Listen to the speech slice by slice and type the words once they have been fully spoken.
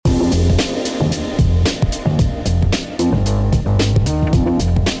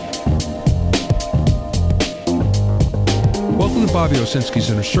Bobby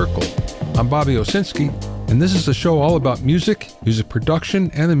Owsinski's Inner Circle. I'm Bobby Owsinski, and this is a show all about music, music production,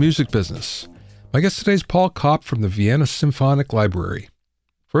 and the music business. My guest today is Paul Kopp from the Vienna Symphonic Library.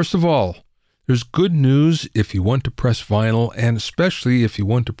 First of all, there's good news if you want to press vinyl, and especially if you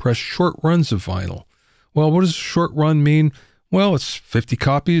want to press short runs of vinyl. Well, what does a short run mean? Well, it's 50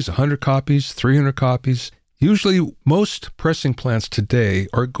 copies, 100 copies, 300 copies. Usually, most pressing plants today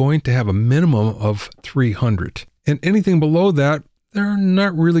are going to have a minimum of 300. And anything below that, they're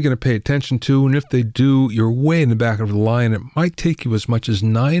not really going to pay attention to. And if they do, you're way in the back of the line. It might take you as much as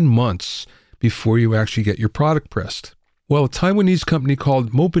 9 months before you actually get your product pressed. Well, a Taiwanese company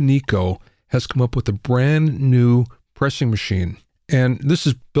called Mobinico has come up with a brand new pressing machine. And this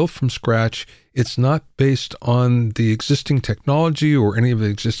is built from scratch. It's not based on the existing technology or any of the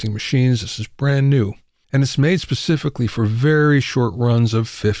existing machines. This is brand new. And it's made specifically for very short runs of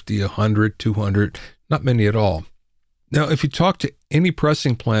 50, 100, 200, not many at all. Now, if you talk to any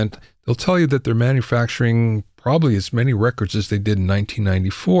pressing plant, they'll tell you that they're manufacturing probably as many records as they did in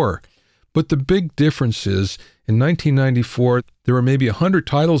 1994. But the big difference is, in 1994, there were maybe 100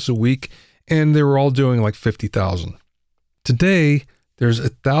 titles a week, and they were all doing like 50,000. Today, there's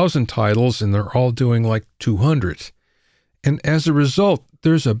 1,000 titles, and they're all doing like 200. And as a result,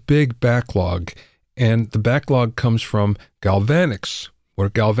 there's a big backlog, and the backlog comes from galvanics. What are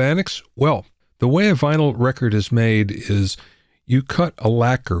galvanics? Well, the way a vinyl record is made is you cut a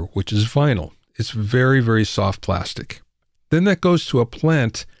lacquer, which is vinyl. It's very, very soft plastic. Then that goes to a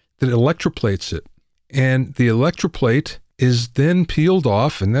plant that electroplates it. And the electroplate is then peeled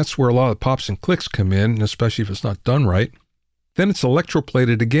off, and that's where a lot of pops and clicks come in, especially if it's not done right. Then it's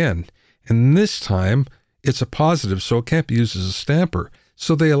electroplated again. And this time, it's a positive, so it can't be used as a stamper.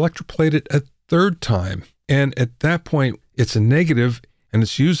 So they electroplate it a third time. And at that point, it's a negative, and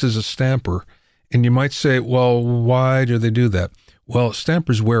it's used as a stamper. And you might say, well, why do they do that? Well,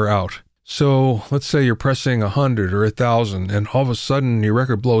 stampers wear out. So let's say you're pressing 100 or 1,000, and all of a sudden your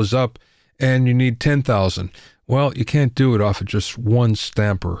record blows up and you need 10,000. Well, you can't do it off of just one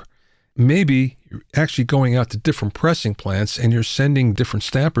stamper. Maybe you're actually going out to different pressing plants and you're sending different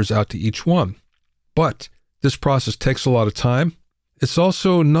stampers out to each one. But this process takes a lot of time. It's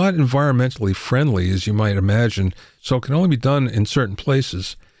also not environmentally friendly, as you might imagine, so it can only be done in certain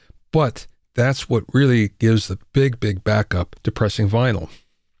places. But that's what really gives the big backup to pressing vinyl.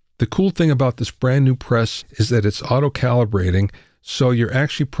 The cool thing about this brand new press is that it's auto-calibrating, so you're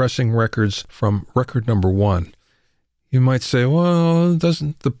actually pressing records from record number 1. You might say, well,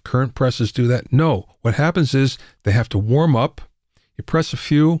 doesn't the current presses do that? No. What happens is they have to warm up, you press a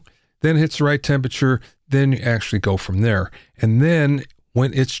few, then it hits the right temperature, then you actually go from there. And then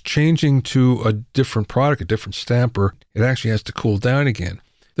when it's changing to a different product, a different stamper, it actually has to cool down again.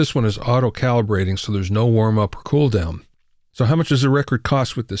 This one is auto-calibrating, so there's no warm-up or cool-down. So how much does a record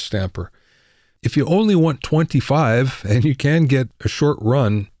cost with this stamper? If you only want 25, and you can get a short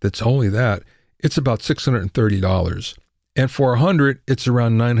run that's only that, it's about $630. And for 100, it's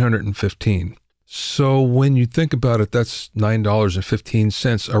around $915. So when you think about it, that's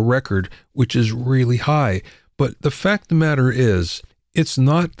 $9.15 a record, which is really high. But the fact of the matter is, it's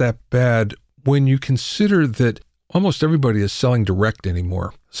not that bad when you consider that almost everybody is selling direct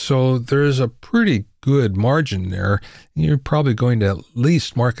anymore. So there's a pretty good margin there. You're probably going to at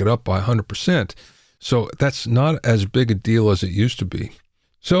least mark it up by 100%. So that's not as big a deal as it used to be.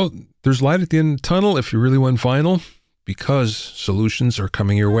 So there's light at the end of the tunnel if you really want vinyl, because solutions are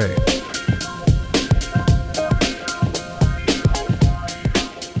coming your way.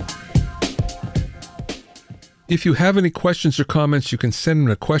 If you have any questions or comments, you can send them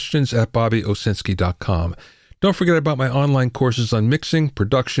to questions@bobbyowsinski.com. Don't forget about my online courses on mixing,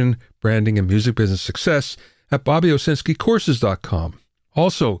 production, branding, and music business success at bobbyowsinskicourses.com.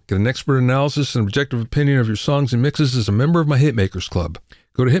 Also, get an expert analysis and objective opinion of your songs and mixes as a member of my Hitmakers Club.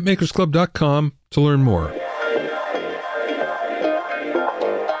 Go to hitmakersclub.com to learn more.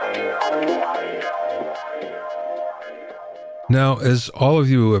 Now, as all of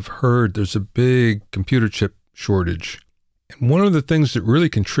you have heard, there's a big computer chip shortage. And one of the things that really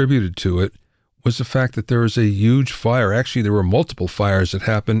contributed to it was the fact that there was a huge fire. Actually, there were multiple fires that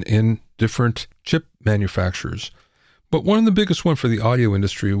happened in different chip manufacturers. But one of the biggest one for the audio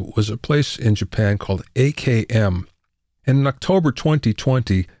industry was a place in Japan called AKM. And in October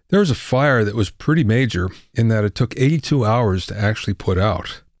 2020, there was a fire that was pretty major in that it took 82 hours to actually put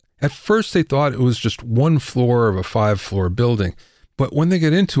out. At first, they thought it was just one floor of a 5-floor building. But when they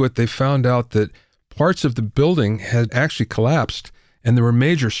get into it, they found out that parts of the building had actually collapsed, and there were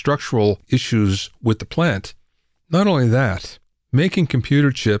major structural issues with the plant. Not only that, making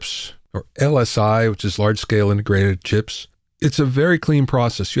computer chips, or LSI, which is large-scale integrated chips, It's a very clean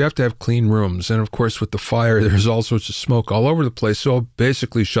process. You have to have clean rooms. And of course, with the fire, there's all sorts of smoke all over the place. So I'll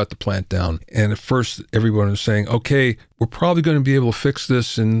basically shut the plant down. And at first, everyone was saying, okay, we're probably going to be able to fix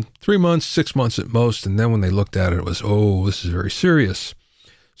this in 3 months, 6 months at most. And then when they looked at it, it was, oh, this is very serious.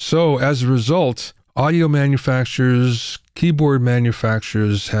 So as a result, audio manufacturers, keyboard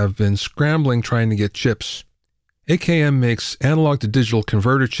manufacturers have been scrambling trying to get chips. AKM makes analog to digital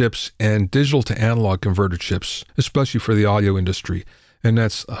converter chips and digital to analog converter chips, especially for the audio industry. And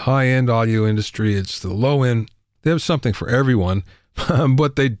that's a high-end audio industry. It's the low-end. They have something for everyone,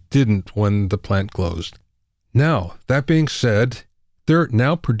 but they didn't when the plant closed. Now, that being said, they're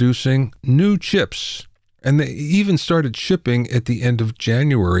now producing new chips. And they even started shipping at the end of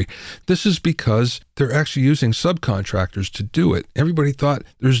January. This is because they're actually using subcontractors to do it. Everybody thought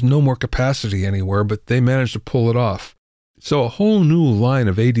there's no more capacity anywhere, but they managed to pull it off. So a whole new line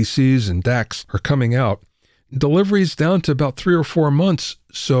of ADCs and DACs are coming out. Deliveries down to about 3 or 4 months.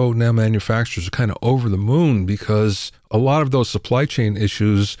 So now manufacturers are kind of over the moon because a lot of those supply chain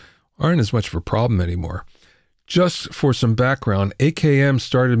issues aren't as much of a problem anymore. Just for some background, AKM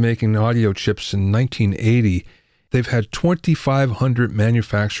started making audio chips in 1980. They've had 2,500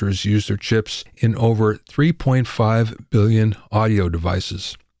 manufacturers use their chips in over 3.5 billion audio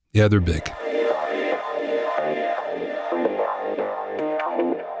devices. Yeah, they're big.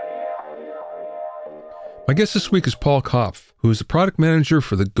 My guest this week is Paul Kopf, who is the product manager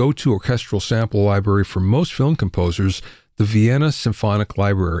for the go-to orchestral sample library for most film composers, the Vienna Symphonic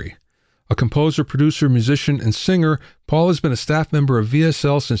Library. A composer, producer, musician, and singer, Paul has been a staff member of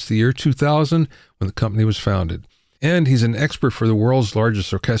VSL since the year 2000 when the company was founded. And he's an expert for the world's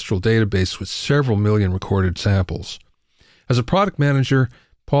largest orchestral database with several million recorded samples. As a product manager,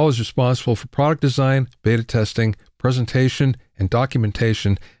 Paul is responsible for product design, beta testing, presentation, and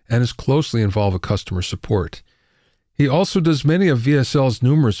documentation, and is closely involved with customer support. He also does many of VSL's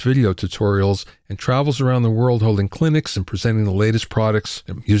numerous video tutorials and travels around the world holding clinics and presenting the latest products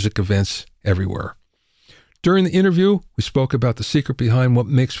at music events everywhere. During the interview, we spoke about the secret behind what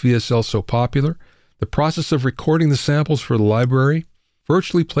makes VSL so popular, the process of recording the samples for the library,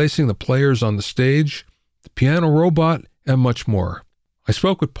 virtually placing the players on the stage, the piano robot, and much more. I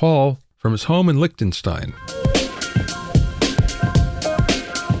spoke with Paul from his home in Liechtenstein.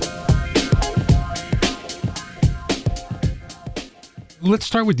 Let's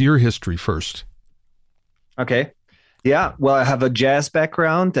start with your history first. Okay. Yeah. Well, I have a jazz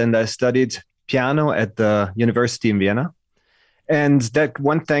background and I studied piano at the University in Vienna. And that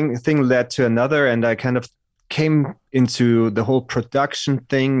one thing led to another. And I kind of came into the whole production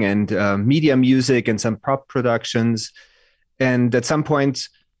thing and media music and some prop productions. And at some point,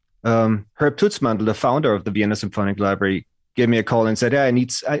 Herb Tutzmandl, the founder of the Vienna Symphonic Library, gave me a call and said, yeah, I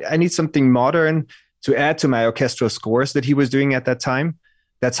need something modern to add to my orchestral scores that he was doing at that time.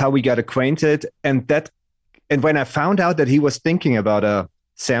 That's how we got acquainted. And when I found out that he was thinking about a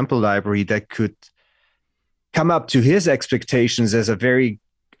sample library that could come up to his expectations as a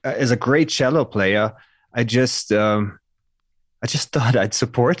great cello player, I just thought I'd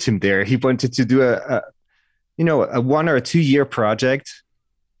support him there. He wanted to do a 1 or 2 year project.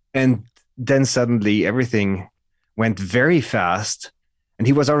 And then suddenly everything went very fast. And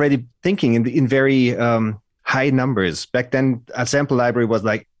he was already thinking in very high numbers. Back then, a sample library was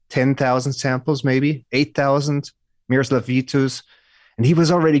like 10,000 samples, maybe 8,000, Miroslav Vitus. And he was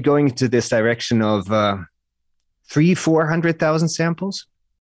already going into this direction of 300,000-400,000 samples.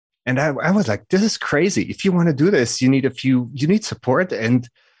 And I was like, this is crazy. If you want to do this, you need support. And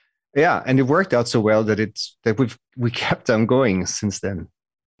yeah, and it worked out so well that we kept on going since then.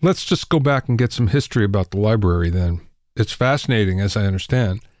 Let's just go back and get some history about the library then. It's fascinating, as I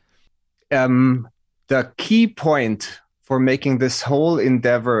understand. The key point for making this whole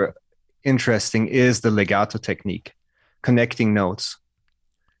endeavor interesting is the legato technique, connecting notes.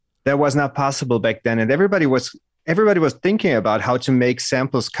 That was not possible back then, and everybody was thinking about how to make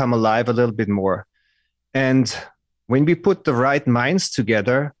samples come alive a little bit more. And when we put the right minds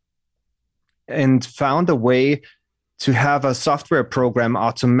together and found a way to have a software program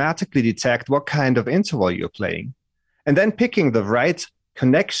automatically detect what kind of interval you're playing, and then picking the right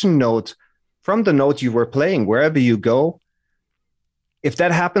connection note from the note you were playing, wherever you go. If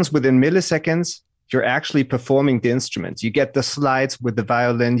that happens within milliseconds, you're actually performing the instrument. You get the slides with the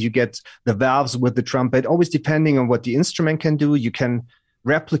violin, you get the valves with the trumpet, always depending on what the instrument can do, you can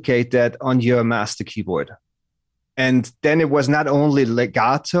replicate that on your master keyboard. And then it was not only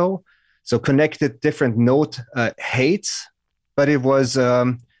legato, so connected different note heights, but it was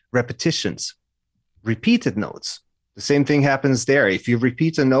repetitions, repeated notes. The same thing happens there. If you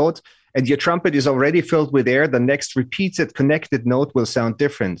repeat a note and your trumpet is already filled with air, the next repeated connected note will sound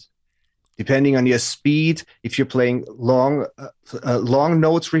different. Depending on your speed, if you're playing long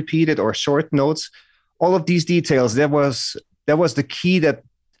notes repeated or short notes, all of these details, that was the key, that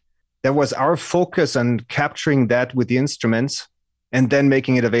was our focus on capturing that with the instruments and then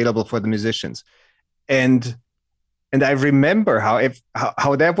making it available for the musicians. And I remember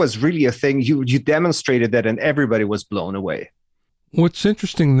how that was really a thing. You demonstrated that and everybody was blown away. What's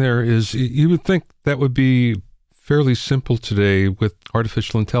interesting there is you would think that would be fairly simple today with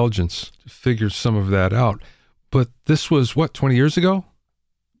artificial intelligence to figure some of that out. But this was, 20 years ago?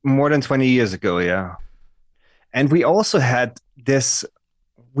 More than 20 years ago, yeah. And we also had this,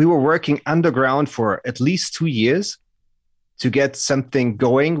 we were working underground for at least 2 years to get something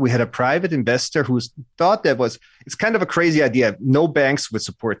going. We had a private investor who thought it's kind of a crazy idea. No banks would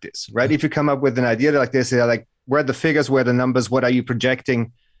support this, right? If you come up with an idea like this, they're like, where are the figures, where are the numbers, what are you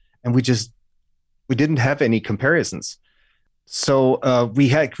projecting? And we didn't have any comparisons. So we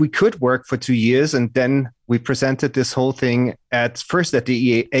could work for 2 years, and then we presented this whole thing first at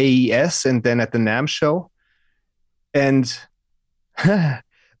the AES and then at the NAMM show. And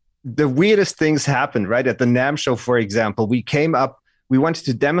the weirdest things happened, right? At the NAMM show, for example, we wanted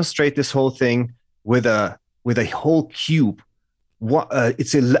to demonstrate this whole thing with a whole cube.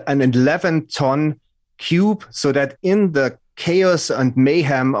 It's an 11-ton cube, so that in the chaos and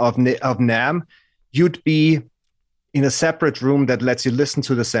mayhem of NAMM, you'd be in a separate room that lets you listen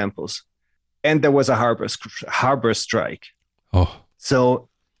to the samples. And there was a harbor strike. Oh. So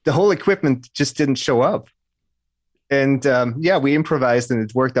the whole equipment just didn't show up. And we improvised and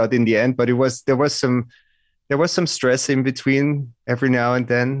it worked out in the end, but there was some stress in between every now and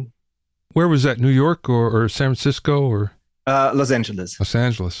then. Where was that? New York or San Francisco or? Los Angeles. Los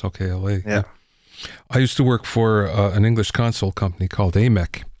Angeles. Okay. LA. Yeah. I used to work for an English console company called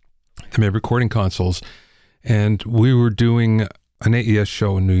AMEC. They made recording consoles, and we were doing an AES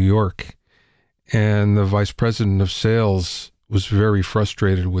show in New York, and the vice president of sales was very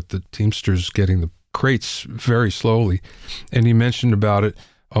frustrated with the Teamsters getting the crates very slowly. And he mentioned about it,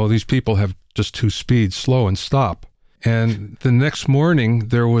 these people have just 2 speeds, slow and stop. And the next morning,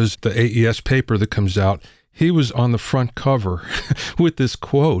 there was the AES paper that comes out. He was on the front cover with this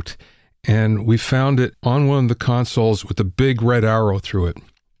quote, and we found it on one of the consoles with a big red arrow through it.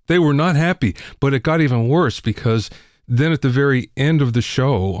 They were not happy, but it got even worse because then at the very end of the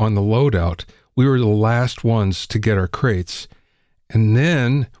show on the loadout, we were the last ones to get our crates. And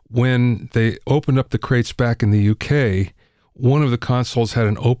then when they opened up the crates back in the UK, one of the consoles had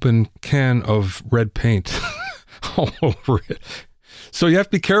an open can of red paint all over it. So you have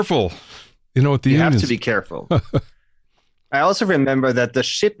to be careful. With the unions. You have to be careful. I also remember that the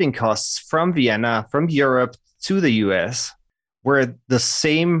shipping costs from Vienna, from Europe to the US were the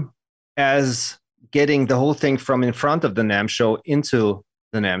same as getting the whole thing from in front of the NAMM show into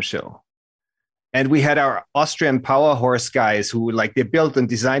the NAMM show. And we had our Austrian power horse guys who they built and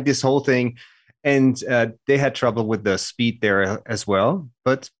designed this whole thing, and they had trouble with the speed there as well.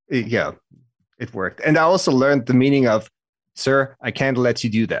 But it worked. And I also learned the meaning of, sir, I can't let you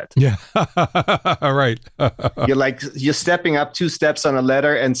do that. Yeah, right. You're stepping up 2 steps on a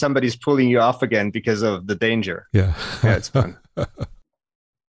ladder and somebody's pulling you off again because of the danger. Yeah, it's fun.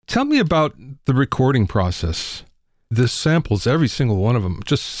 Tell me about the recording process. The samples, every single one of them,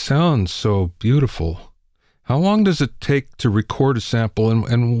 just sounds so beautiful. How long does it take to record a sample,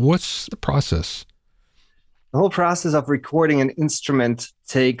 and what's the process? The whole process of recording an instrument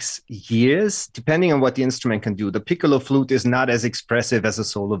takes years, depending on what the instrument can do. The piccolo flute is not as expressive as a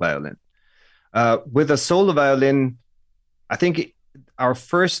solo violin. With a solo violin, I think our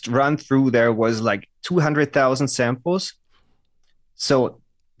first run through there was 200,000 samples. So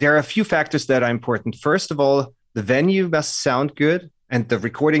there are a few factors that are important. First of all, the venue must sound good and the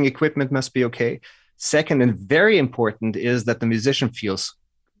recording equipment must be okay. Second, and very important, is that the musician feels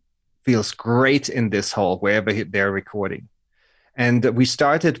great in this hall, wherever they're recording. And we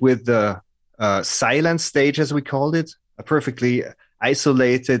started with the silent stage, as we called it, a perfectly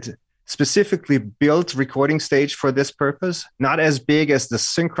isolated, specifically built recording stage for this purpose, not as big as the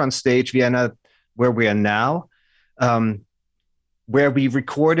Synchron stage Vienna, where we are now, where we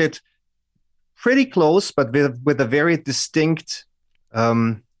recorded pretty close, but with a very distinct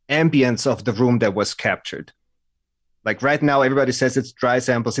ambience of the room that was captured. Right now, everybody says it's dry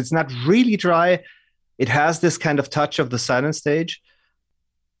samples. It's not really dry. It has this kind of touch of the silent stage,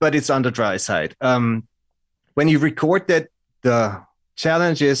 but it's on the dry side. When you record that, the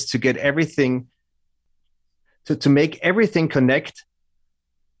challenge is to get everything, to make everything connect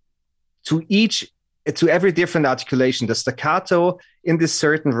to each to every different articulation. The staccato in this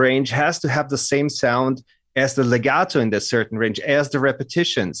certain range has to have the same sound as the legato in this certain range, as the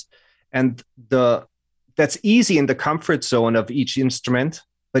repetitions. And that's easy in the comfort zone of each instrument,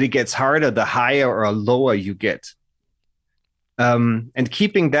 but it gets harder the higher or lower you get. And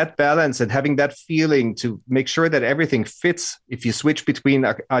keeping that balance and having that feeling to make sure that everything fits. If you switch between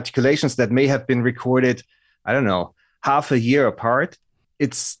articulations that may have been recorded, I don't know, half a year apart,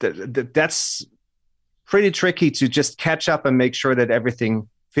 that's pretty tricky to just catch up and make sure that everything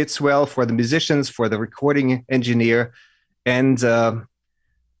fits well for the musicians, for the recording engineer. And that's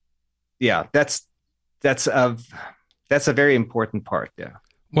a very important part. Yeah.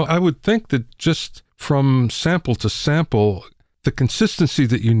 Well, I would think that just from sample to sample, the consistency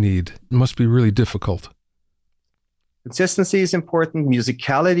that you need must be really difficult. Consistency is important.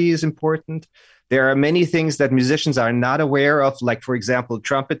 Musicality is important. There are many things that musicians are not aware of, like, for example,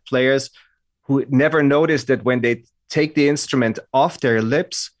 trumpet players who never notice that when they take the instrument off their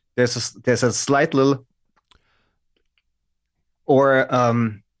lips, there's a slight little, or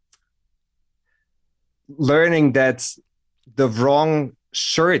learning that the wrong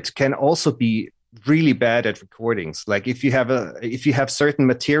shirt can also be really bad at recordings. Like if you have certain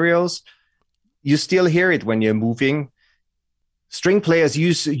materials, you still hear it when you're moving. String players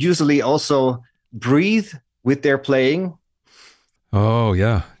usually also breathe with their playing. Oh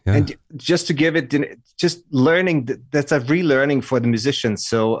yeah. And just to give it, just learning, that's a relearning for the musicians.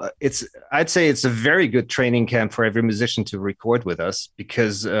 So I'd say it's a very good training camp for every musician to record with us,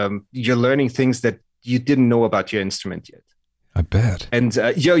 because you're learning things that you didn't know about your instrument yet. I bet. And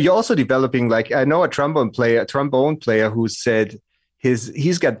you're also developing, like, I know a trombone player who said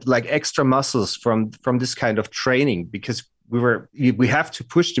he's got like extra muscles from this kind of training, because we have to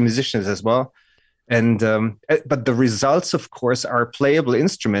push the musicians as well. And but the results, of course, are playable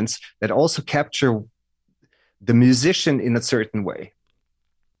instruments that also capture the musician in a certain way.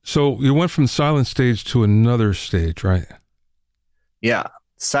 So you went from silent stage to another stage, right? Yeah.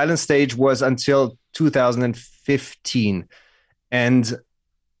 Silent stage was until 2015. And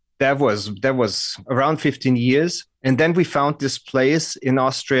that was around 15 years. And then we found this place in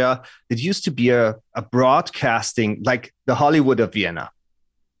Austria that used to be a broadcasting, like the Hollywood of Vienna.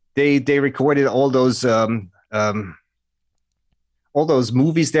 They recorded all those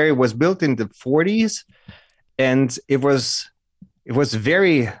movies there. It was built in the 40s, and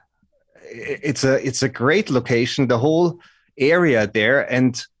it's a great location, the whole area there.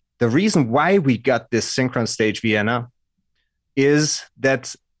 And the reason why we got this Synchron Stage Vienna is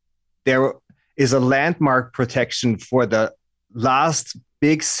that there is a landmark protection for the last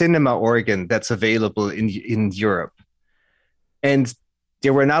big cinema organ that's available in Europe. And they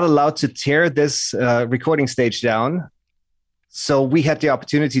were not allowed to tear this recording stage down. So we had the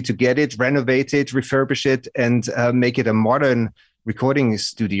opportunity to get it, renovate it, refurbish it, and make it a modern recording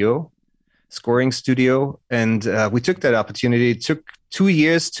studio, scoring studio. And we took that opportunity. It took 2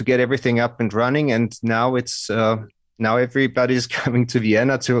 years to get everything up and running. And now now everybody's coming to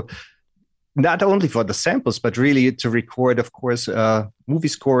Vienna to not only for the samples, but really to record, of course, movie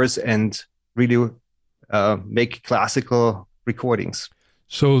scores and really make classical recordings.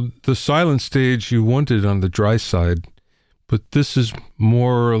 So the silent stage, you wanted on the dry side, but this is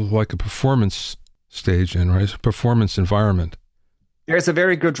more like a performance stage, right? A performance environment. There's a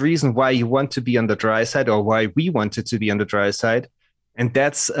very good reason why you want to be on the dry side, or why we wanted to be on the dry side, and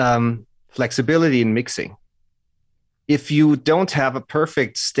that's flexibility in mixing. If you don't have a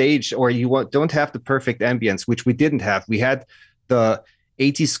perfect stage, or you don't have the perfect ambience, which we didn't have, we had the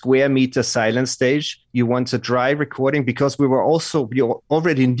 80 square meter silent stage. You want a dry recording, because we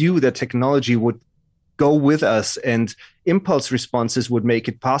already knew that technology would go with us, and impulse responses would make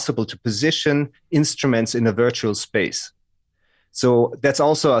it possible to position instruments in a virtual space. So that's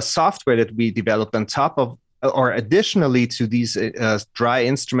also a software that we developed on top of, or additionally to these dry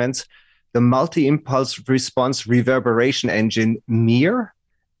instruments, the multi-impulse response reverberation engine MIR.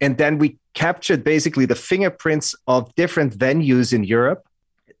 And then we captured basically the fingerprints of different venues in Europe.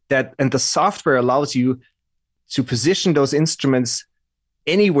 And the software allows you to position those instruments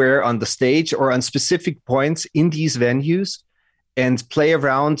anywhere on the stage or on specific points in these venues, and play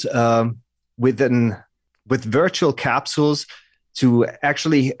around with virtual capsules to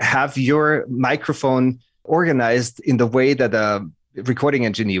actually have your microphone organized in the way that a recording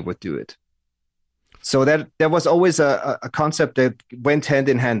engineer would do it. So that there was always a concept that went hand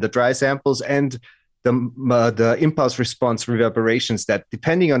in hand, the dry samples and the impulse response reverberations, that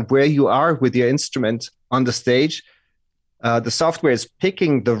depending on where you are with your instrument on the stage, the software is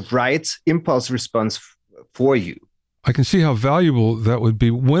picking the right impulse response for you. I can see how valuable that would be.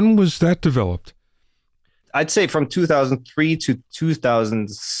 When was that developed? I'd say from 2003 to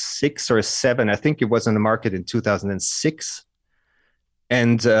 2006 or 7. I think it was on the market in 2006.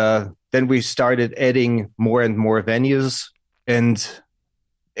 And then we started adding more and more venues. And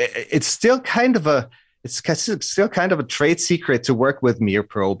it's still kind of a trade secret to work with Mir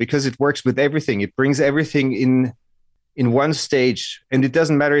Pro because it works with everything. It brings everything in one stage, and it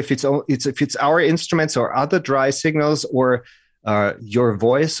doesn't matter if it's our instruments or other dry signals or your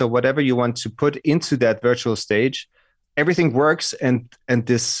voice or whatever you want to put into that virtual stage. Everything works, and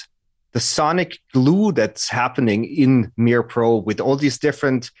the sonic glue that's happening in Mir Pro with all these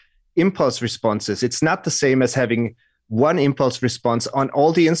different impulse responses. It's not the same as having one impulse response on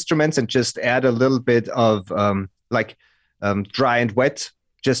all the instruments and just add a little bit of dry and wet,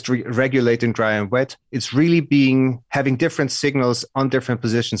 just regulating dry and wet. It's really having different signals on different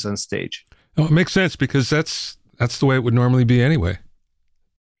positions on stage. Oh, it makes sense because that's the way it would normally be anyway.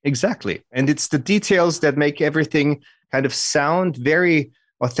 Exactly. And it's the details that make everything kind of sound very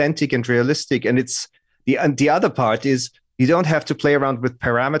authentic and realistic. And it's the other part is you don't have to play around with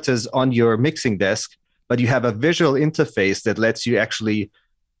parameters on your mixing desk, but you have a visual interface that lets you actually,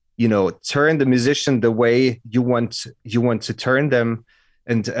 turn the musician the way you want to turn them,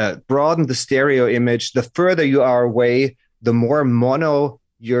 and broaden the stereo image. The further you are away, the more mono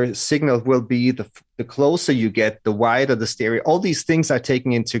your signal will be. The closer you get, the wider the stereo. All these things are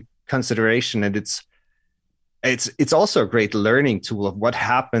taken into consideration, and it's also a great learning tool of what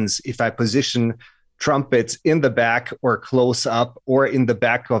happens if I position trumpets in the back or close up or in the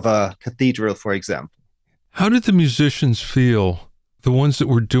back of a cathedral, for example. How did the musicians feel, the ones that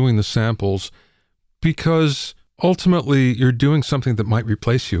were doing the samples? Because ultimately you're doing something that might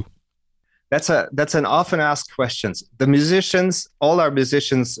replace you. That's an often asked question. All our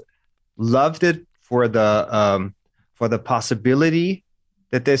musicians loved it for the possibility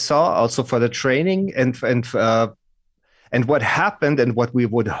that they saw, also for the training and what happened, and what we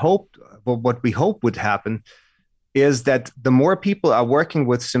hope would happen is that the more people are working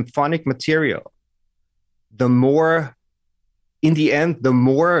with symphonic material, the more, in the end, the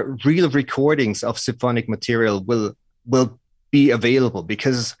more real recordings of symphonic material will be available,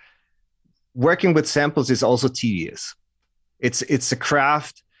 because working with samples is also tedious. It's a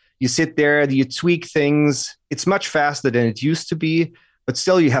craft. You sit there, you tweak things. It's much faster than it used to be, but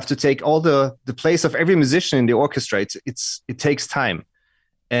still you have to take all the place of every musician in the orchestra. It takes time,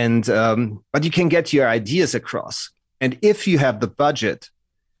 and but you can get your ideas across. And if you have the budget,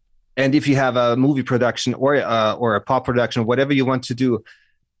 and if you have a movie production or a pop production, whatever you want to do,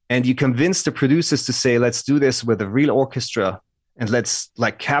 and you convince the producers to say, let's do this with a real orchestra, and let's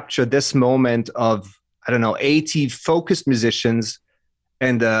capture this moment of, 80 focused musicians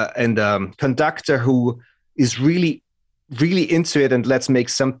and conductor who is really, really into it, and let's make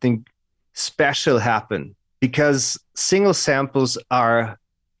something special happen. Because single samples are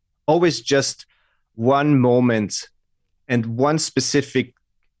always just one moment and one specific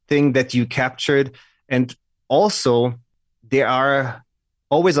thing that you captured, and also they are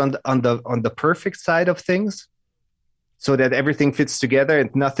always on the perfect side of things, so that everything fits together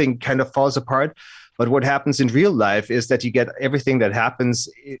and nothing kind of falls apart. But what happens in real life is that you get everything that happens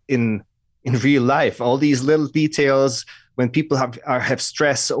in real life, all these little details when people have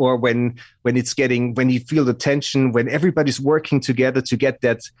stress, or when you feel the tension, when everybody's working together to get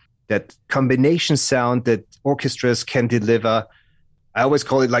that combination sound that orchestras can deliver. I always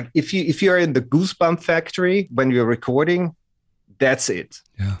call it if you're in the goosebump factory when you're recording, that's it.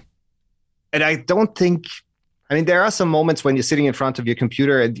 Yeah. And I don't think, there are some moments when you're sitting in front of your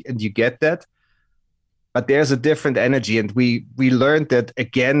computer and you get that, but there's a different energy. And we learned that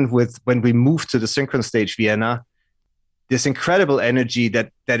again when we moved to the Synchron Stage Vienna, this incredible energy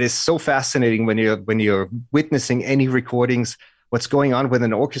that is so fascinating when you're witnessing any recordings. What's going on with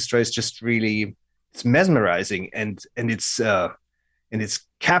an orchestra is just really, it's mesmerizing, and it's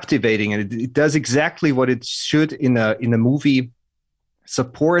captivating, and it does exactly what it should in a movie: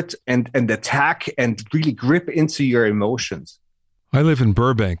 support and attack and really grip into your emotions. I live in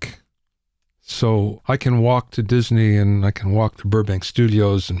Burbank, so I can walk to Disney and I can walk to Burbank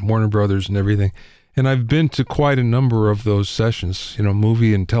Studios and Warner Brothers and everything. And I've been to quite a number of those sessions,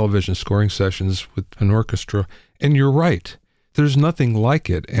 movie and television scoring sessions with an orchestra. And you're right. There's nothing like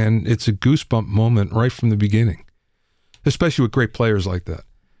it. And it's a goosebump moment right from the beginning, especially with great players like that.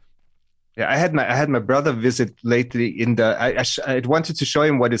 Yeah, I had my brother visit lately I wanted to show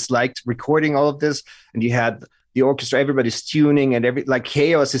him what it's like recording all of this. And you had the orchestra, everybody's tuning, and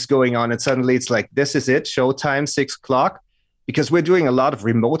chaos is going on. And suddenly it's this is it, showtime, 6:00. Because we're doing a lot of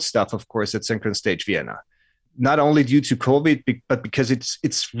remote stuff, of course, at Synchron Stage Vienna. Not only due to COVID, but because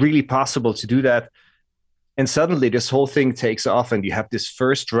it's really possible to do that. And suddenly this whole thing takes off, and you have this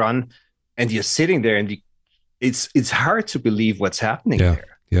first run, and you're sitting there, and it's hard to believe what's happening there.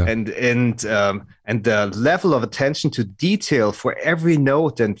 Yeah. And the level of attention to detail for every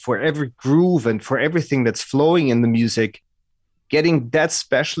note and for every groove and for everything that's flowing in the music, getting that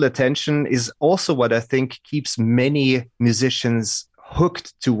special attention is also what I think keeps many musicians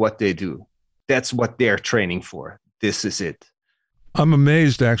hooked to what they do. That's what they're training for. This is it. I'm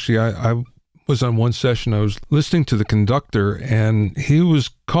amazed, actually. I was on one session, I was listening to the conductor, and he was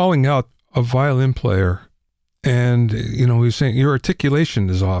calling out a violin player. And, he was saying, your articulation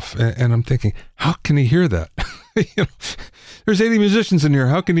is off. And I'm thinking, how can he hear that? There's 80 musicians in here.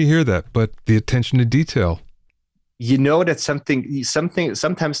 How can he hear that? But the attention to detail. That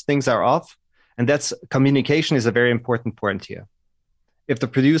sometimes things are off. And that's communication is a very important point here. If the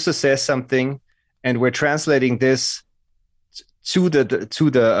producer says something and we're translating this to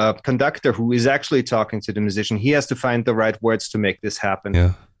the conductor who is actually talking to the musician, he has to find the right words to make this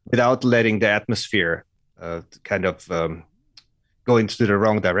happen without letting the atmosphere go into the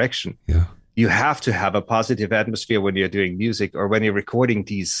wrong direction. Yeah. You have to have a positive atmosphere when you're doing music or when you're recording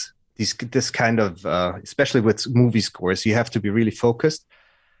this kind of, especially with movie scores, you have to be really focused.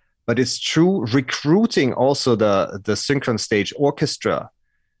 But it's true, recruiting also the synchron stage orchestra.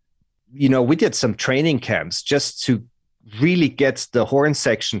 We did some training camps just to really get the horn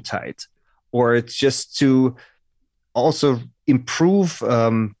section tight, or just to also improve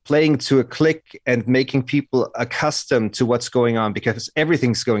playing to a click and making people accustomed to what's going on, because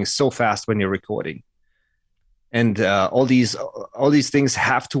everything's going so fast when you're recording, and all these things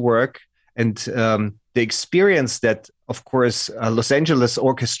have to work. And the experience that, of course, Los Angeles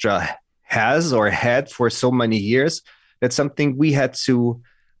Orchestra has or had for so many years, that's something we had to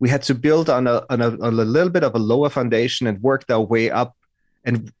build on a little bit of a lower foundation and worked our way up.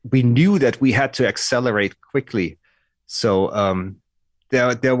 And we knew that we had to accelerate quickly. So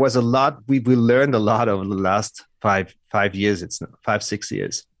there was a lot. We learned a lot over the last 5 years. It's 5-6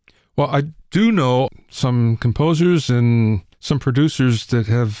 years. Well, I do know some composers and some producers that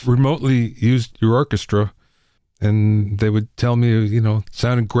have remotely used your orchestra, and they would tell me, it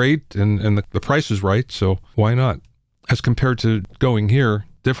sounded great and the price is right. So why not? As compared to going here,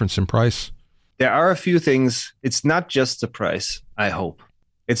 difference in price. There are a few things. It's not just the price, I hope.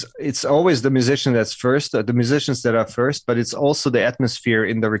 It's always the musician that's first, the musicians that are first, but it's also the atmosphere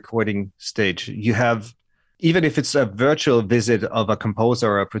in the recording stage. You have, even if it's a virtual visit of a composer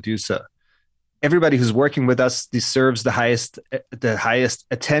or a producer, everybody who's working with us deserves the highest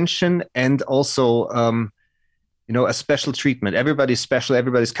attention, and also, a special treatment. Everybody's special.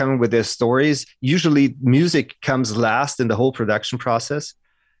 Everybody's coming with their stories. Usually music comes last in the whole production process.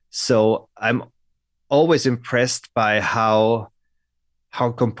 So I'm always impressed by how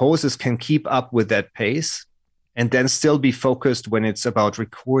composers can keep up with that pace and then still be focused when it's about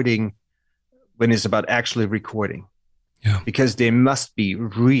recording, when it's about actually recording. Yeah. Because they must be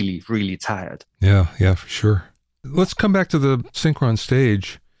really, really tired. Yeah, for sure. Let's come back to the synchron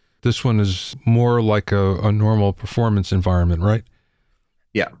stage. This one is more like a normal performance environment, right?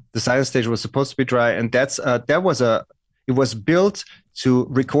 Yeah. The silent stage was supposed to be dry, and it was built to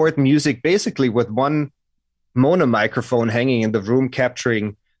record music basically with one mono microphone hanging in the room,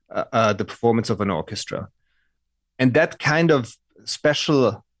 capturing the performance of an orchestra. And that kind of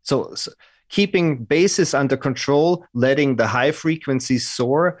special, so keeping basses under control, letting the high frequencies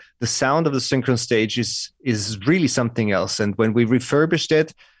soar, the sound of the synchron stage is really something else. And when we refurbished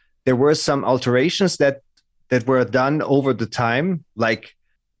it, there were some alterations that were done over the time, like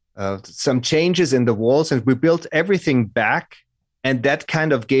some changes in the walls, and we built everything back. And that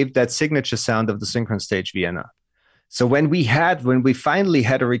kind of gave that signature sound of the synchron stage Vienna. So when we finally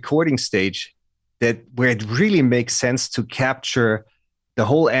had a recording stage where it really makes sense to capture the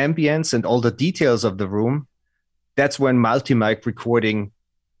whole ambience and all the details of the room, that's when multi-mic recording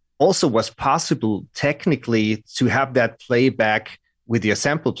also was possible technically, to have that playback with your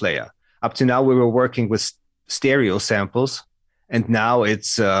sample player. Up to now, we were working with stereo samples, and now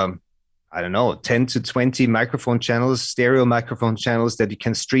it's 10 to 20 microphone channels, stereo microphone channels that you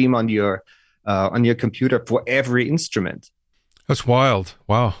can stream on your computer for every instrument. That's wild.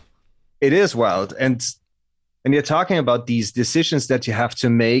 Wow. It is wild. And you're talking about these decisions that you have to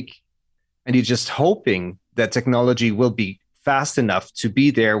make, and you're just hoping that technology will be fast enough to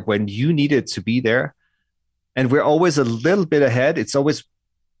be there when you need it to be there. And we're always a little bit ahead. It's always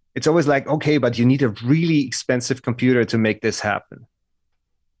like, okay, but you need a really expensive computer to make this happen.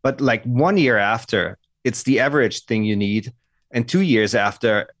 But like 1 year after, it's the average thing you need. And 2 years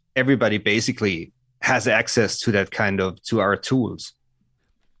after, everybody basically has access to to our tools.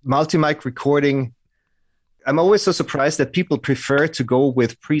 Multi-mic recording I'm always so surprised that people prefer to go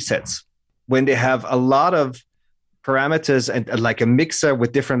with presets when they have a lot of parameters and like a mixer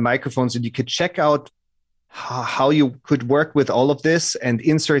with different microphones, and you could check out how you could work with all of this and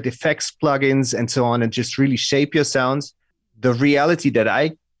insert effects plugins and so on and just really shape your sounds. The reality that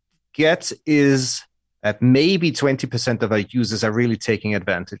I get is that maybe 20% of our users are really taking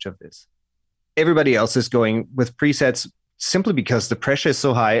advantage of this. Everybody else is going with presets simply because the pressure is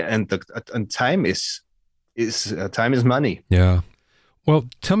so high and time is money. Yeah. Well,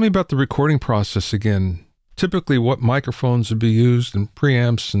 tell me about the recording process again. Typically, what microphones would be used and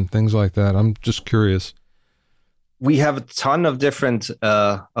preamps and things like that? I'm just curious. We have a ton of different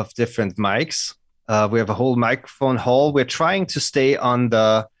mics. We have a whole microphone hall. We're trying to stay on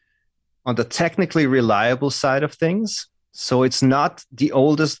the technically reliable side of things. So it's not the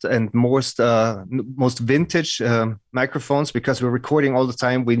oldest and most vintage microphones, because we're recording all the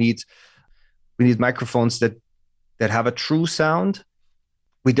time. We need microphones that have a true sound.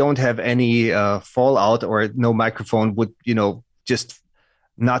 We don't have any fallout, or no microphone would, just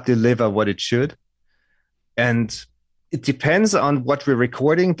not deliver what it should. And it depends on what we're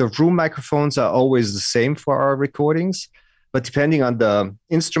recording. The room microphones are always the same for our recordings, but depending on the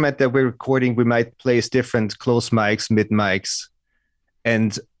instrument that we're recording, we might place different close mics, mid mics.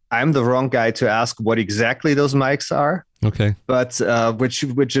 And I'm the wrong guy to ask what exactly those mics are. Okay. But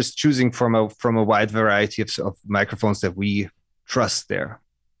we're just choosing from a wide variety of microphones that we trust there.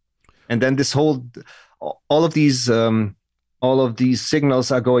 And then all of these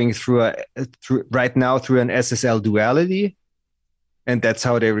signals are going through right now through an SSL duality, and that's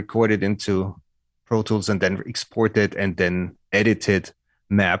how they record it into Pro Tools and then export it and then edit it,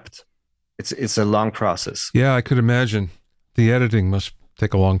 mapped. It's a long process. Yeah, I could imagine. The editing must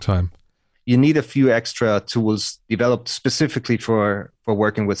take a long time. You need a few extra tools developed specifically for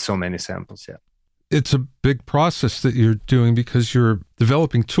working with so many samples. Yeah. It's a big process that you're doing because you're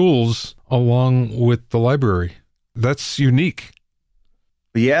developing tools along with the library. That's unique.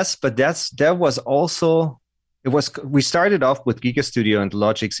 Yes, but we started off with Giga Studio and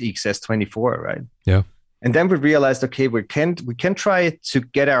Logic's EXS24, right? Yeah. And then we realized, okay, we can try to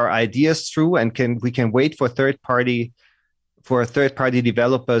get our ideas through, and we can wait for third party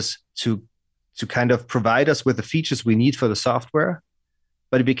developers to kind of provide us with the features we need for the software.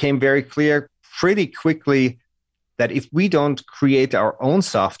 But it became very clear pretty quickly that if we don't create our own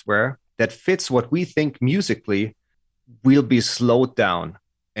software that fits what we think musically, we'll be slowed down.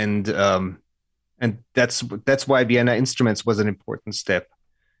 And that's why Vienna Instruments was an important step,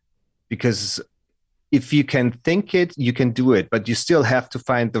 because if you can think it, you can do it, but you still have to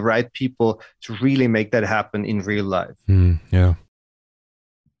find the right people to really make that happen in real life. Yeah.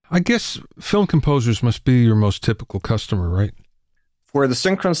 I guess film composers must be your most typical customer, right? For the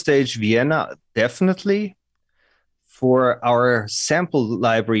Synchron Stage Vienna, definitely. For our sample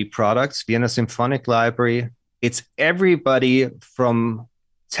library products, Vienna Symphonic Library, it's everybody from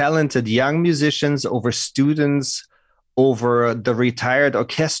talented young musicians over students, over the retired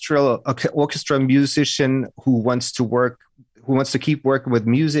orchestra musician who wants to keep working with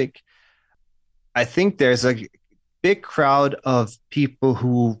music. I think there's a big crowd of people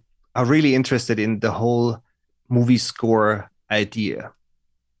who are really interested in the whole movie score idea,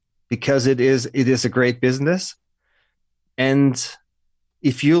 because it is a great business. And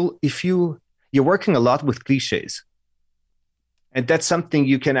if you're working a lot with cliches, and that's something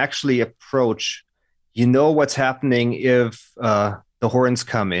you can actually approach. You know what's happening if the horns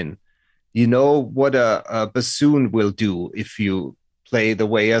come in. You know what a bassoon will do if you play the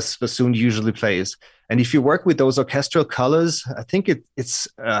way a bassoon usually plays. And if you work with those orchestral colors, I think it's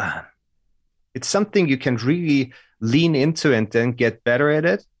something you can really lean into and then get better at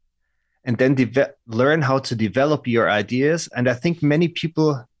it, and then learn how to develop your ideas. And I think many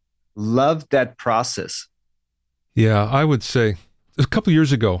people love that process. Yeah, I would say a couple of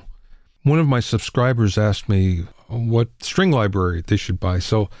years ago, one of my subscribers asked me what string library they should buy.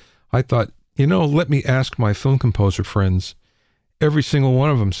 So I thought, let me ask my film composer friends. Every single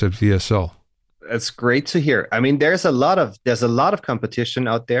one of them said VSL. That's great to hear. I mean, there's a lot of competition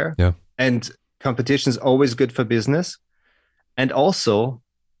out there. Yeah. And competition is always good for business. And also,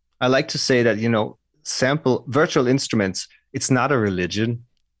 I like to say that, sample virtual instruments, it's not a religion.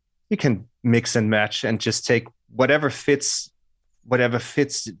 You can mix and match and just take whatever fits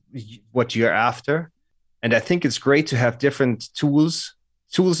what you're after. And I think it's great to have different tools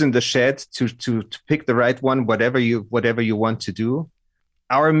in the shed to pick the right one, whatever you want to do.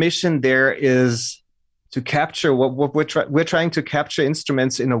 Our mission there is to capture what we're trying to capture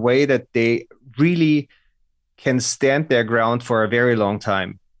instruments in a way that they really can stand their ground for a very long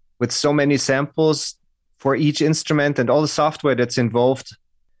time. With so many samples, for each instrument and all the software that's involved,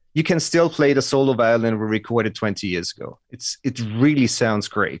 you can still play the solo violin we recorded 20 years ago. It really sounds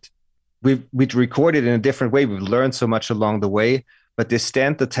great. We'd recorded in a different way. We've learned so much along the way, but they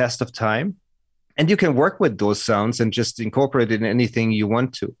stand the test of time. And you can work with those sounds and just incorporate it in anything you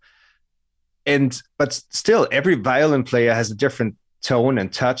want to. But still, every violin player has a different tone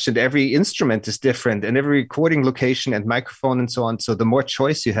and touch, and every instrument is different, and every recording location and microphone and so on. So the more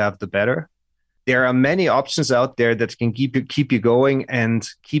choice you have, the better. There are many options out there that can keep you going and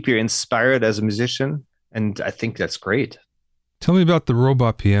keep you inspired as a musician. And I think that's great. Tell me about the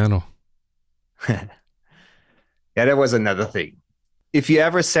robot piano. Yeah, that was another thing. If you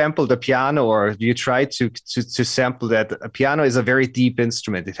ever sampled a piano or you try to sample that, a piano is a very deep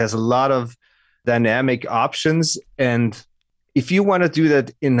instrument. It has a lot of dynamic options. And if you want to do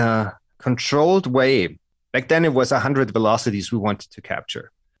that in a controlled way, back then it was 100 velocities we wanted to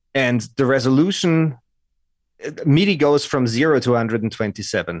capture. And the resolution, MIDI goes from 0 to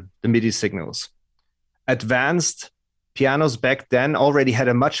 127, the MIDI signals. Advanced pianos back then already had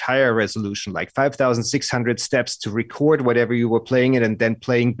a much higher resolution, like 5,600 steps to record whatever you were playing it and then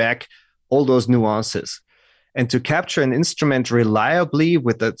playing back all those nuances. And to capture an instrument reliably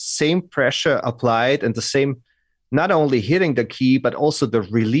with the same pressure applied and the same, not only hitting the key, but also the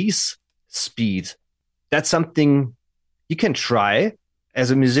release speed, that's something you can try as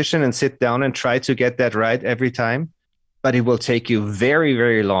a musician and sit down and try to get that right every time, but it will take you very,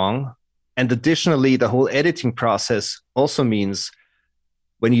 very long. And additionally, the whole editing process also means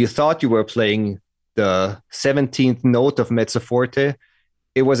when you thought you were playing the 17th note of mezzo forte,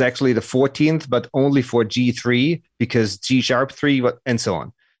 it was actually the 14th, but only for G3 because G sharp 3 and so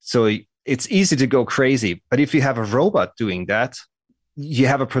on. So it's easy to go crazy. But if you have a robot doing that, you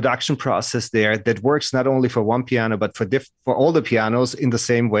have a production process there that works not only for one piano, but for all the pianos in the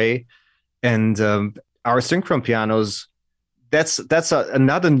same way. And our synchron pianos, that's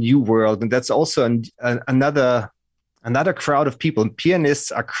another new world. And that's also another crowd of people. And pianists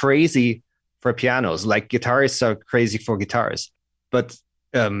are crazy for pianos, like guitarists are crazy for guitars. But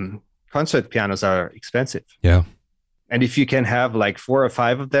concert pianos are expensive. Yeah. And if you can have like 4 or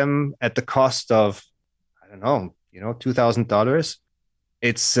 5 of them at the cost of, I don't know, $2,000,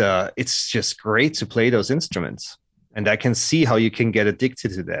 it's just great to play those instruments. And I can see how you can get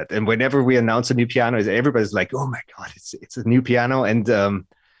addicted to that. And whenever we announce a new piano, everybody's like, oh my God, it's a new piano. And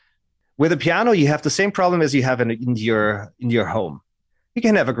with a piano, you have the same problem as you have in your home. You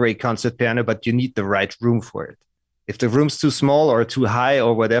can have a great concert piano, but you need the right room for it. If the room's too small or too high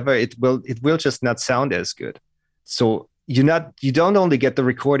or whatever, it will just not sound as good. So you don't only get the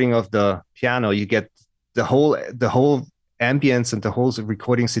recording of the piano, you get the whole ambience and the whole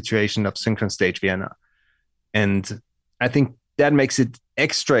recording situation of Synchron Stage Vienna. And I think that makes it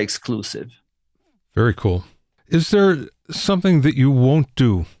extra exclusive. Very cool. Is there something that you won't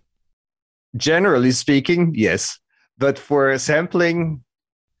do? Generally speaking, yes. But for sampling,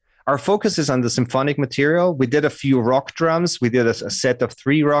 our focus is on the symphonic material. We did a few rock drums. We did a set of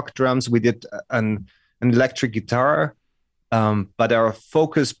 3 rock drums. We did an electric guitar. But our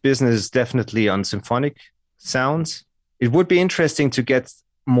focus business is definitely on symphonic sounds. It would be interesting to get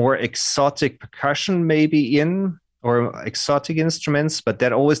more exotic percussion maybe in, or exotic instruments, but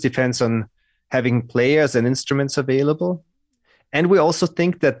that always depends on having players and instruments available. And we also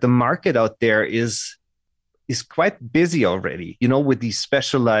think that the market out there is quite busy already, with these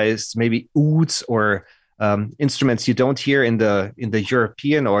specialized maybe ouds or instruments you don't hear in the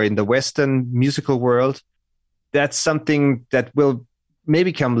European or in the Western musical world. That's something that will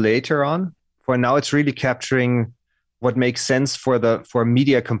maybe come later on. For now, it's really capturing what makes sense for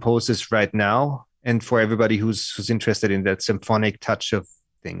media composers right now, and for everybody who's interested in that symphonic touch of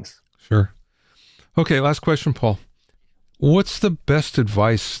things. Sure. Okay, last question, Paul. What's the best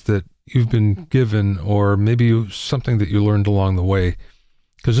advice that you've been given, or maybe something that you learned along the way?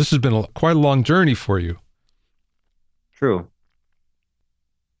 Because this has been quite a long journey for you. True.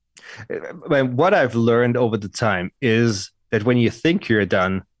 What I've learned over the time is that when you think you're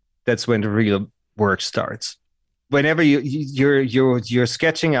done, that's when the real work starts. Whenever you're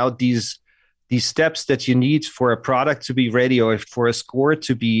sketching out these steps that you need for a product to be ready or for a score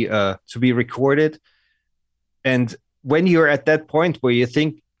to be recorded, and when you're at that point where you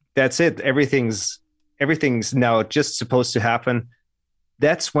think that's it, everything's now just supposed to happen,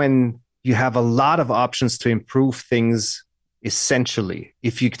 that's when you have a lot of options to improve things. Essentially,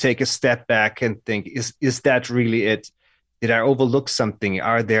 if you take a step back and think, is that really it? Did I overlook something?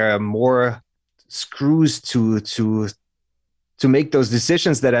 Are there more screws to make those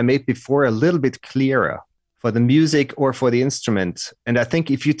decisions that I made before a little bit clearer for the music or for the instrument? And I think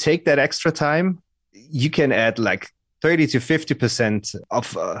if you take that extra time, you can add like 30 to 50%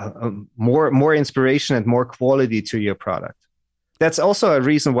 of more inspiration and more quality to your product. That's also a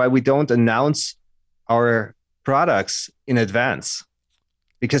reason why we don't announce our products in advance.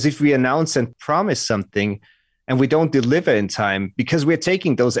 Because if we announce and promise something and we don't deliver in time, because we're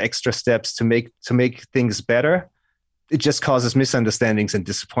taking those extra steps to make things better, it just causes misunderstandings and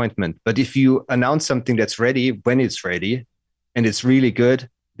disappointment. But if you announce something that's ready when it's ready and it's really good,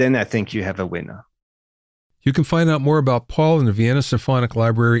 then I think you have a winner. You can find out more about Paul and the Vienna Symphonic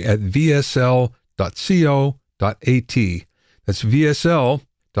Library at vsl.co.at. That's vsl.co.at.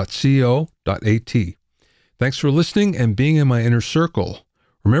 Thanks for listening and being in my inner circle.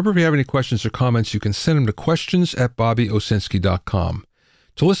 Remember, if you have any questions or comments, you can send them to questions@BobbyOwsinski.com.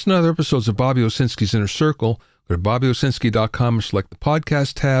 To listen to other episodes of Bobby Owsinski's Inner Circle, go to BobbyOwsinski.com and select the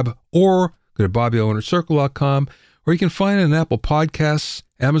podcast tab, or go to BobbyOwinnerCircle.com, or you can find it on Apple Podcasts,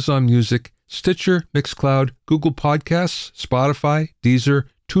 Amazon Music, Stitcher, Mixcloud, Google Podcasts, Spotify, Deezer,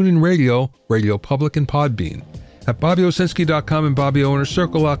 TuneIn Radio, Radio Public, and Podbean. At BobbyOwsinski.com and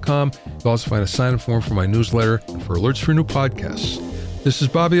BobbyOwinnerCircle.com, you'll also find a sign-up form for my newsletter and for alerts for new podcasts. This is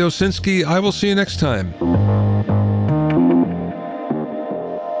Bobby Owsinski. I will see you next time.